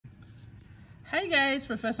Hi guys,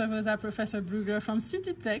 Professor Vosa, Professor Brugger from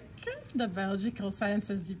City Tech, the Biological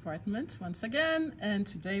Sciences Department once again, and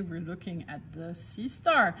today we're looking at the sea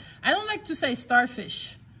star. I don't like to say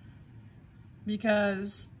starfish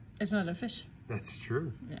because it's not a fish. That's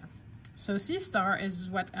true. Yeah. So sea star is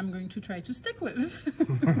what I'm going to try to stick with.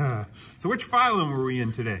 So which phylum were we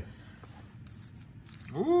in today?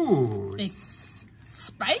 Ooh, it's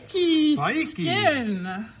spiky skin.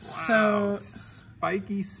 Wow. So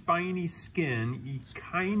spiky, spiny skin,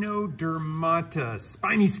 echinodermata,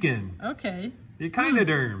 spiny skin. Okay.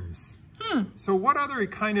 Echinoderms. So what other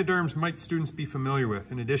echinoderms might students be familiar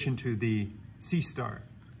with in addition to the sea star?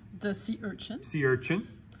 The sea urchin. Sea urchin.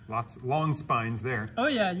 Lots long spines there. Oh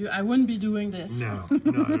yeah, I wouldn't be doing this. No,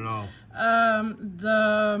 not at all.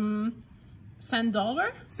 The sand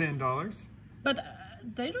dollar. Sand dollars. But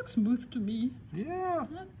they look smooth to me. Yeah.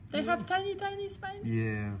 They have tiny, tiny spines.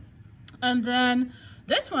 Yeah. And then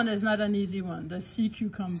this one is not an easy one, the sea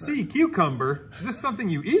cucumber. Sea cucumber? Is this something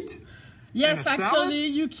you eat? Yes, actually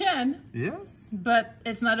you can. Yes? But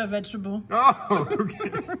it's not a vegetable. Oh,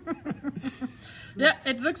 okay. Yeah,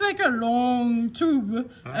 it looks like a long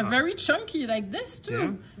tube, very chunky like this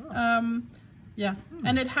too. Yeah,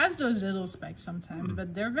 and it has those little specks sometimes,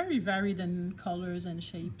 but they're very varied in colors and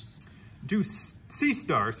shapes. Do sea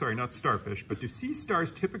stars, sorry, not starfish, but do sea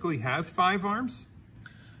stars typically have 5 arms?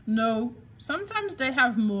 No, sometimes they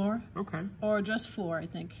have more. Okay. Or just 4, I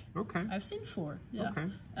think. Okay. I've seen 4, yeah. Okay.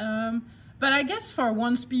 But I guess for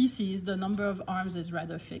one species, the number of arms is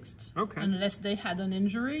rather fixed. Okay. Unless they had an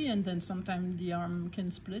injury, and then sometimes the arm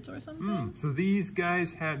can split or something. So these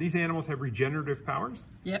animals have regenerative powers?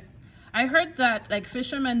 Yep. I heard that like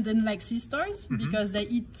fishermen didn't like sea stars because they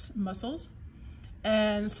eat mussels.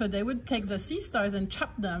 And so they would take the sea stars and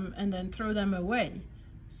chop them and then throw them away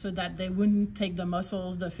so that they wouldn't take the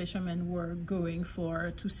mussels the fishermen were going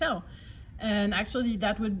for to sell. And actually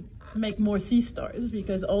that would make more sea stars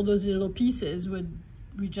because all those little pieces would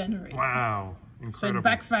regenerate. Wow, incredible. So it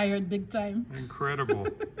backfired big time. Incredible.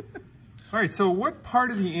 All right, so what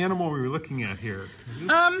part of the animal were we looking at here?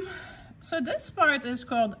 So this part is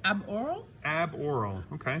called aboral. Aboral,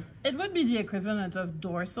 okay. It would be the equivalent of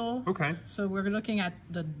dorsal. Okay. So we're looking at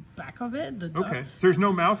the back of it, the duck. Okay, so there's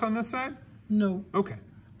no mouth on this side? No. Okay.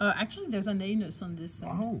 Actually, there's an anus on this side.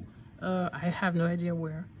 Oh. I have no idea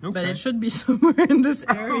where, okay. but it should be somewhere in this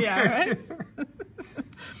area, right?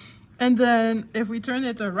 And then if we turn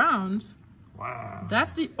it around, wow,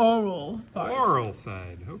 that's the oral part. Oral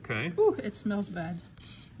side, okay. Ooh, it smells bad,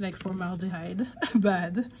 like formaldehyde,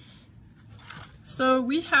 bad. So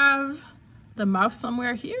we have the mouth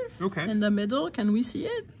somewhere here, okay, in the middle. Can we see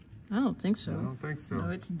it? I don't think so. I don't think so. No,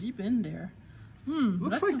 it's deep in there.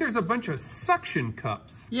 Looks like there's a bunch of suction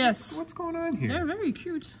cups. Yes. What's going on here? They're very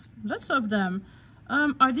cute. Lots of them.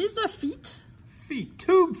 Are these the feet? Feet.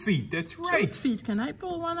 Tube feet. That's right. Tube feet. Can I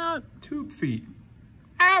pull one out? Tube feet.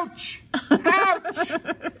 Ouch! Ouch!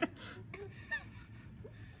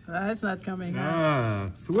 That's not coming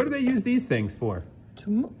out. So what do they use these things for?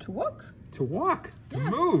 To walk. To walk. To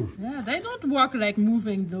move. Yeah, they don't walk like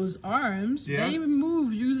moving those arms. Yeah. They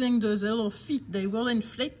move using those little feet. They will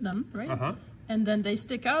inflate them, right? And then they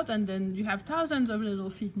stick out, and then you have thousands of little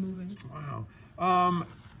feet moving. Wow.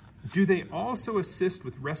 Do they also assist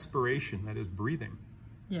with respiration, that is breathing?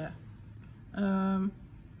 Yeah. Yeah,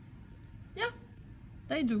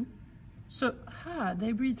 they do. So,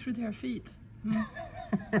 they breathe through their feet.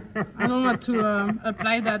 I don't want to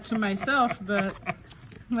apply that to myself, but I'm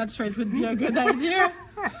not sure it would be a good idea.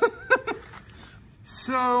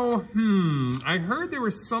 So, I heard there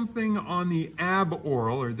was something on the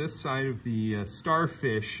aboral, or this side of the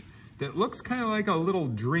starfish, that looks kind of like a little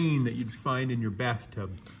drain that you'd find in your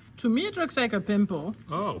bathtub. To me, it looks like a pimple.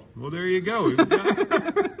 Oh, well, there you go.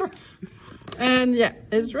 And yeah,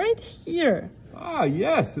 it's right here. Ah,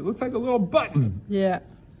 yes, it looks like a little button. Yeah.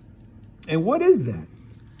 And what is that?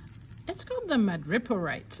 It's called the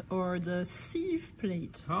madreporite, or the sieve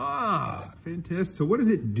plate. Ah, fantastic. So what does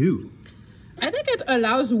it do? I think it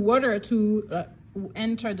allows water to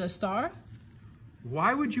enter the star.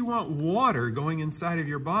 Why would you want water going inside of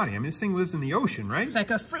your body? I mean, this thing lives in the ocean, right? It's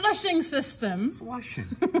like a flushing system. Flushing,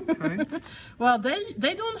 okay. Well,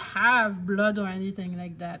 they don't have blood or anything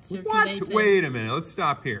like that circulating. What? Wait a minute, let's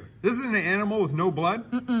stop here. This is an animal with no blood?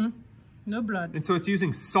 No blood. And so it's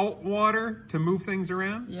using salt water to move things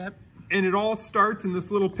around? Yep. And it all starts in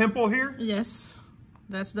this little pimple here? Yes.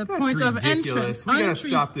 That's the point of entrance. We gotta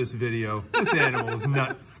stop this video. This animal is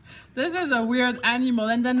nuts. This is a weird animal.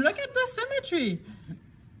 And then look at the symmetry.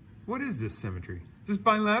 What is this symmetry? Is this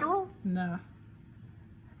bilateral? No.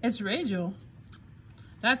 It's radial.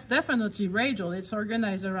 That's definitely radial. It's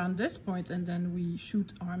organized around this point, and then we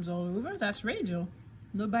shoot arms all over. That's radial.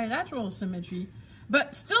 No bilateral symmetry.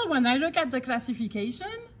 But still, when I look at the classification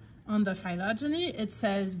on the phylogeny, it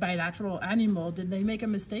says bilateral animal. Did they make a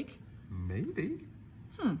mistake? Maybe.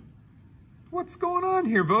 What's going on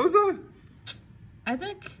here, Vosa? I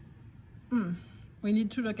think we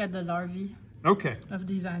need to look at the larvae of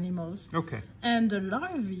these animals. Okay. And the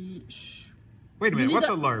larvae... Wait a minute, what's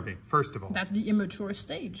a larvae, first of all? That's the immature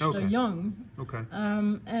stage, the young. Okay.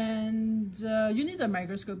 And you need a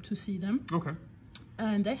microscope to see them. Okay.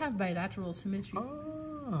 And they have bilateral symmetry.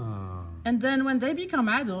 Oh. And then when they become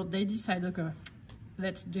adult, they decide, okay,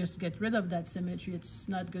 let's just get rid of that symmetry. It's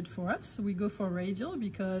not good for us. We go for radial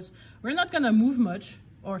because we're not going to move much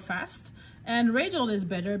or fast. And radial is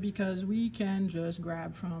better because we can just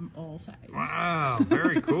grab from all sides. Wow,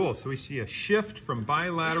 very cool. So we see a shift from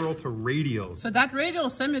bilateral to radial. So that radial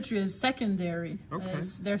symmetry is secondary. Okay.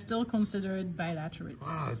 They're still considered bilaterates.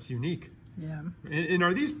 Wow, that's unique. Yeah. And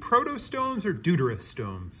are these protostomes or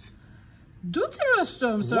deuterostomes?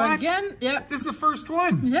 Deuterostome. So what? again, yeah. This is the first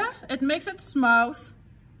one. Yeah, it makes its mouth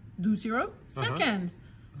deutero. Second.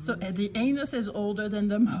 So the anus is older than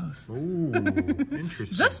the mouth. Ooh,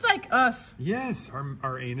 interesting. Just like us. Yes,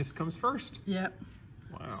 our anus comes first. Yeah.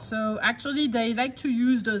 Wow. So actually they like to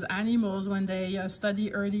use those animals when they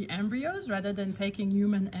study early embryos rather than taking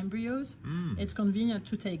human embryos. It's convenient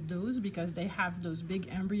to take those because they have those big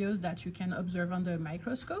embryos that you can observe under a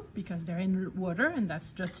microscope because they're in water and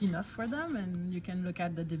that's just enough for them, and you can look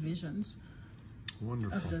at the divisions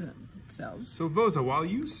of the cells. So Vosa, while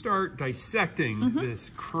you start dissecting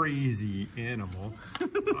this crazy animal,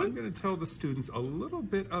 I'm going to tell the students a little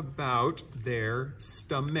bit about their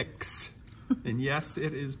stomachs. And yes,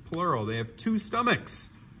 it is plural. They have two stomachs.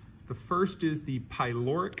 The first is the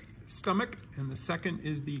pyloric stomach, and the second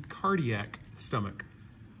is the cardiac stomach.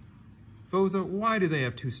 Vosa, why do they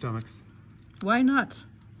have two stomachs? Why not?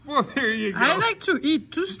 Well, there you go. I like to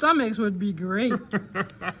eat. Two stomachs would be great.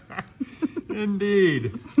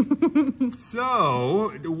 Indeed.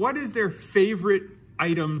 So, what is their favorite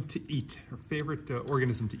item to eat, or favorite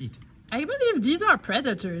organism to eat? I believe these are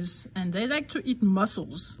predators, and they like to eat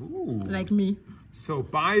mussels, like me. So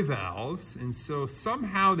bivalves, and so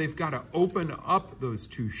somehow they've got to open up those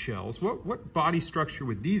two shells. What body structure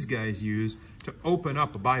would these guys use to open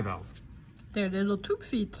up a bivalve? They're little tube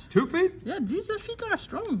feet. Tube feet? Yeah, these feet are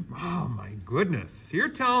strong. Oh my goodness. So you're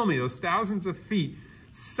telling me those thousands of feet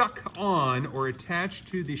suck on or attach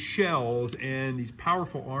to the shells, and these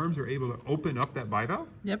powerful arms are able to open up that bivalve?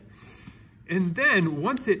 Yep. And then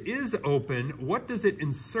once it is open, what does it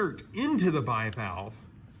insert into the bivalve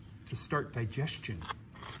to start digestion?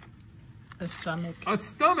 A stomach. A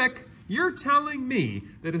stomach? You're telling me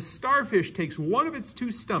that a starfish takes one of its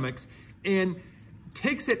two stomachs and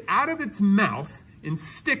takes it out of its mouth and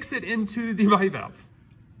sticks it into the bivalve?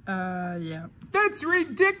 Yeah. That's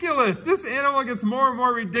ridiculous. This animal gets more and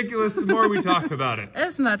more ridiculous the more we talk about it.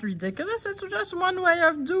 It's not ridiculous. It's just one way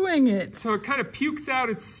of doing it. So it kind of pukes out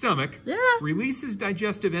its stomach, releases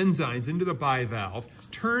digestive enzymes into the bivalve,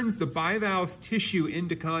 turns the bivalve's tissue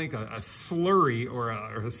into kind of like a slurry or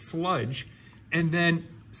a sludge, and then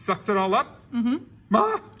sucks it all up?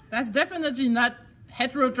 That's definitely not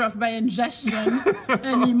heterotroph by ingestion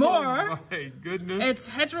anymore. Oh my goodness. It's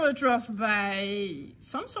heterotroph by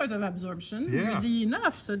some sort of absorption, really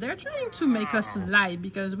enough. So they're trying to make us lie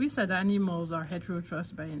because we said animals are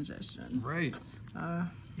heterotrophs by ingestion. Right.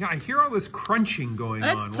 Yeah, I hear all this crunching going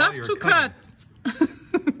on. It's tough to cut.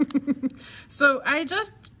 So I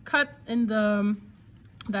just cut in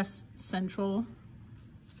that central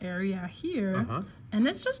area here. And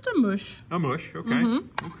it's just a mush. A mush, okay.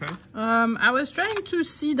 Okay. I was trying to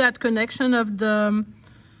see that connection of the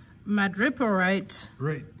madreporite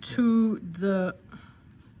to the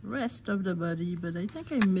rest of the body, but I think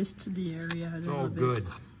I missed the area a little bit. Good.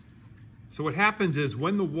 So what happens is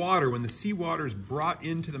when the seawater is brought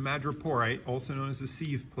into the madreporite, also known as the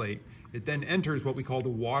sieve plate, it then enters what we call the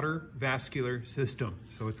water vascular system.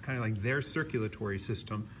 So it's kind of like their circulatory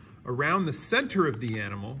system. Around the center of the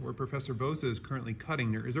animal, where Professor Vosa is currently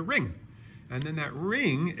cutting, there is a ring. And then that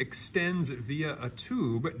ring extends via a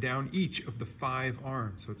tube down each of the 5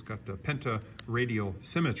 arms. So it's got the pentaradial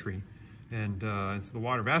symmetry. And so the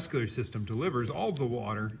water vascular system delivers all of the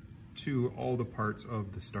water to all the parts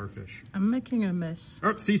of the starfish. I'm making a mess.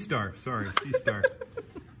 Oh, sea star. Sorry, sea star.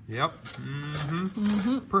 Yep.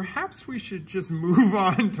 Perhaps we should just move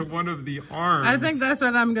on to one of the arms. I think that's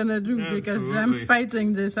what I'm going to do because I'm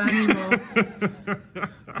fighting this animal.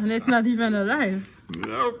 And it's not even alive.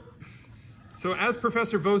 Nope. So as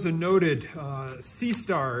Professor Vosa noted, sea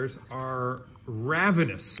stars are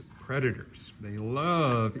ravenous predators. They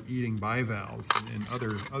love eating bivalves and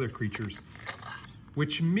other creatures,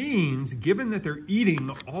 which means, given that they're eating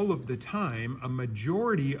all of the time, a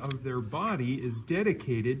majority of their body is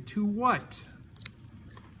dedicated to what?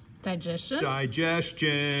 Digestion?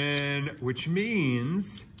 Digestion, which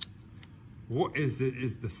means, what is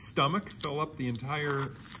the stomach fill up the entire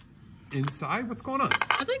inside? What's going on?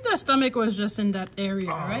 I think the stomach was just in that area,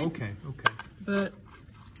 right? Okay. But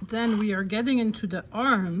then we are getting into the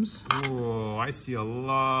arms. Oh, I see a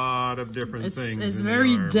lot of different things. It's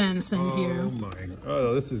very dense in here. Oh my!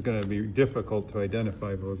 Oh, this is going to be difficult to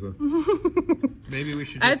identify, Boza. Maybe we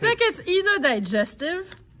should. I think it's either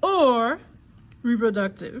digestive or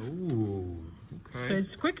reproductive. Ooh, okay. So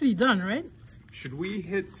it's quickly done, right? Should we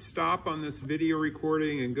hit stop on this video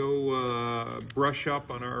recording and go brush up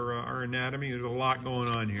on our anatomy? There's a lot going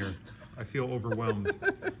on here. I feel overwhelmed.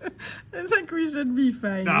 I think we should be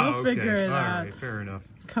fine. We'll figure it out. All right, fair enough.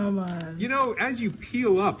 Come on. You know, as you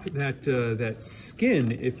peel up that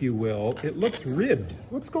skin, if you will, it looks ribbed.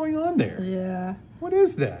 What's going on there? Yeah. What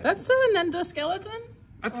is that? That's an endoskeleton?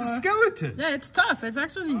 That's a skeleton. Yeah, it's tough. It's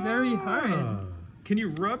actually very hard. Can you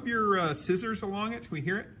rub your scissors along it? Can we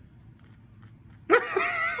hear it?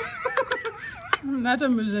 I'm not a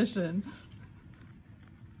musician.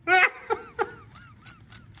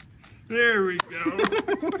 There we go.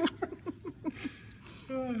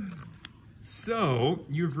 So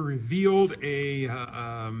you've revealed a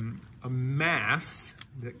mass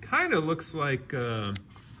that kind of looks like I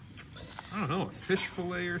don't know, a fish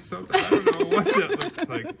fillet or something. I don't know what that looks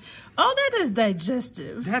like. All that is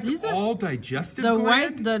digestive. That's all digestive. The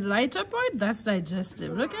lighter part, that's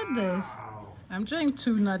digestive. Look at this. I'm trying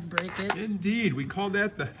to not break it. Indeed, we call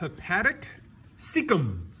that the hepatic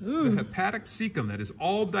cecum. The hepatic cecum, that is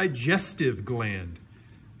all digestive gland.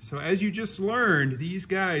 So as you just learned, these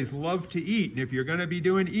guys love to eat. And if you're going to be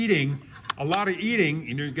doing a lot of eating,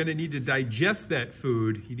 and you're going to need to digest that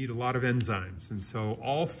food, you need a lot of enzymes. And so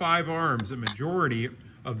all 5 arms, a majority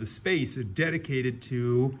of the space is dedicated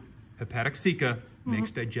to hepatic ceca,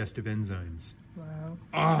 makes digestive enzymes. Wow,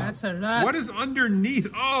 oh, that's a lot. What is underneath?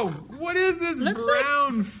 Oh, what is this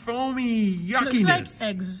brown, foamy yuckiness? Looks like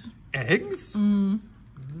eggs. Eggs?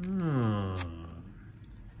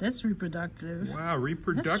 That's reproductive. Wow,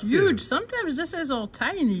 reproductive. That's huge. Sometimes this is all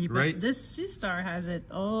tiny, but right? This sea star has it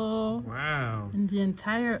all. Wow. In the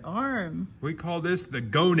entire arm. We call this the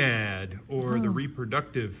gonad, or the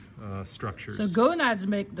reproductive structures. So gonads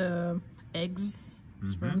make the eggs,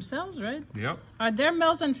 sperm cells, right? Yep. Are there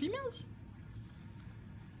males and females?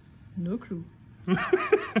 No clue.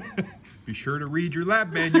 Be sure to read your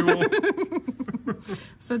lab manual.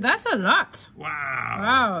 So that's a lot. Wow.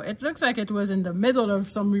 Wow. It looks like it was in the middle of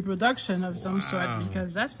some reproduction of some sort,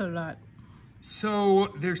 because that's a lot.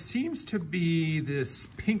 So there seems to be this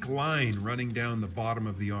pink line running down the bottom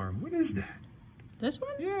of the arm. What is that? This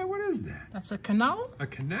one? Yeah, what is that? That's a canal? A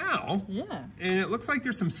canal? Yeah. And it looks like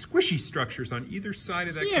there's some squishy structures on either side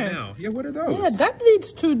of that canal. Yeah, what are those? Yeah, that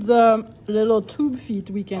leads to the little tube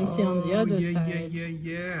feet we can see on the other side.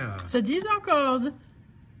 Yeah. So these are called,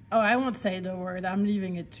 oh, I won't say the word. I'm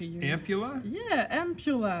leaving it to you. Ampulla? Yeah,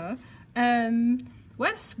 ampulla. And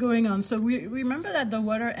what's going on? So we remember that the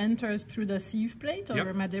water enters through the sieve plate or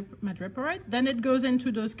madreporite. Then it goes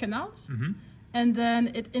into those canals. And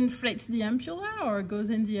then it inflates the ampulla, or goes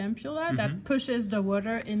in the ampulla, that pushes the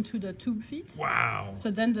water into the tube feet. Wow. So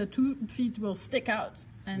then the tube feet will stick out,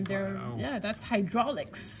 and they're, yeah, that's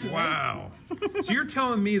hydraulics. Wow. So you're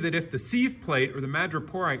telling me that if the sieve plate or the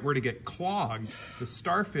madreporite were to get clogged, the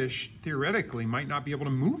starfish theoretically might not be able to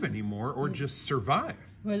move anymore or just survive?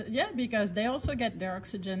 Well, yeah, because they also get their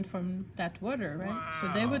oxygen from that water, right? Wow. So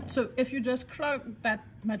they would. So if you just clog that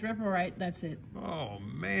madreporite, that's it. Oh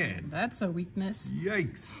man, that's a weakness.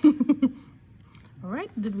 Yikes! All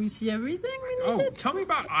right, did we see everything we needed? Oh, tell me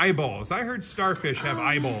about eyeballs. I heard starfish have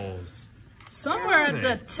eyeballs. Somewhere at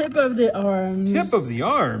the tip of the arms. Tip of the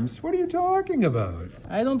arms? What are you talking about?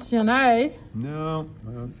 I don't see an eye. No,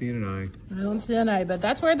 I don't see an eye. I don't see an eye, but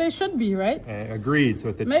that's where they should be, right? Agreed. So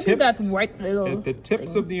at the maybe tips, that white little at the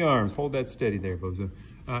tips of the arms. Hold that steady there, Boza.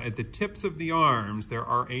 At the tips of the arms, there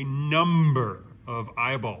are a number of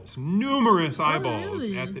eyeballs, numerous eyeballs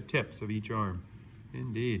at the tips of each arm.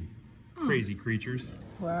 Indeed. Crazy creatures.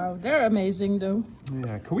 Wow, they're amazing though.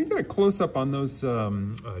 Yeah, can we get a close-up on those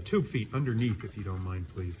tube feet underneath, if you don't mind,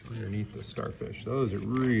 please? Underneath the starfish. Those are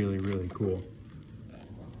really, really cool.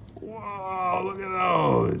 Whoa, look at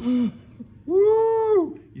those.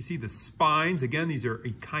 Woo! You see the spines. Again, these are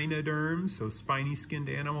echinoderms, so spiny-skinned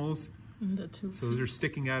animals. The 2 So those are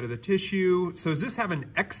sticking out of the tissue. So does this have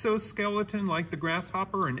an exoskeleton like the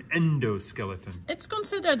grasshopper or an endoskeleton? It's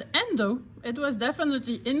considered endo. It was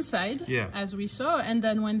definitely inside, Yeah. as we saw. And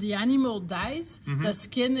then when the animal dies, the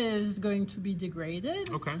skin is going to be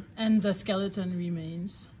degraded. Okay. And the skeleton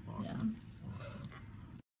remains. Awesome. Yeah.